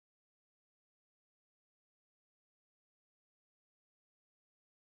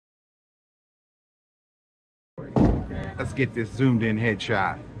Let's get this zoomed in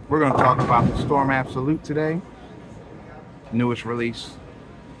headshot. We're going to talk about the Storm Absolute today. Newest release,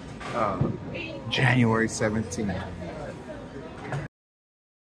 January 17th.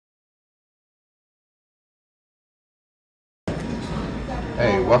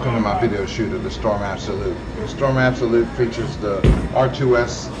 Hey, welcome to my video shoot of the Storm Absolute. The Storm Absolute features the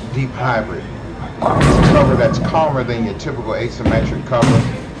R2S Deep Hybrid. It's a cover that's calmer than your typical asymmetric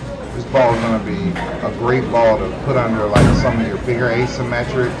cover. This ball is going to be a great ball to put under like some of your bigger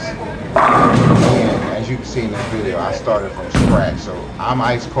asymmetrics. And as you can see in this video, I started from scratch, so I'm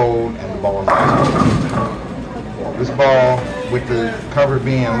ice cold and the ball is ice cold. This ball, with the cover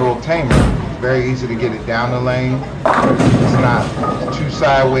being a little tamer, it's very easy to get it down the lane. It's not too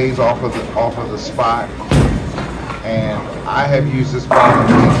sideways off of the spot. And I have used this ball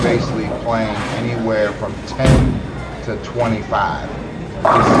and basically playing anywhere from 10 to 25.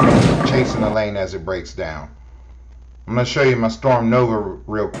 Just chasing the lane as it breaks down. I'm going to show you my Storm Nova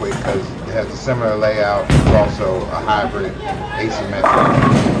real quick because it has a similar layout. It's also a hybrid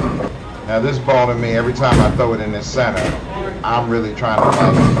asymmetric. Now this ball to me, every time I throw it in this center, I'm really trying to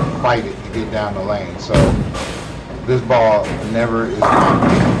fight it to get down the lane. So this ball never is my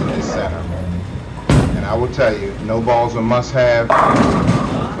pick in this center. And I will tell you, no ball's a must-have,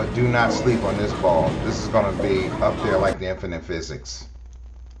 but do not sleep on this ball. This is going to be up there like the Infinite Physics.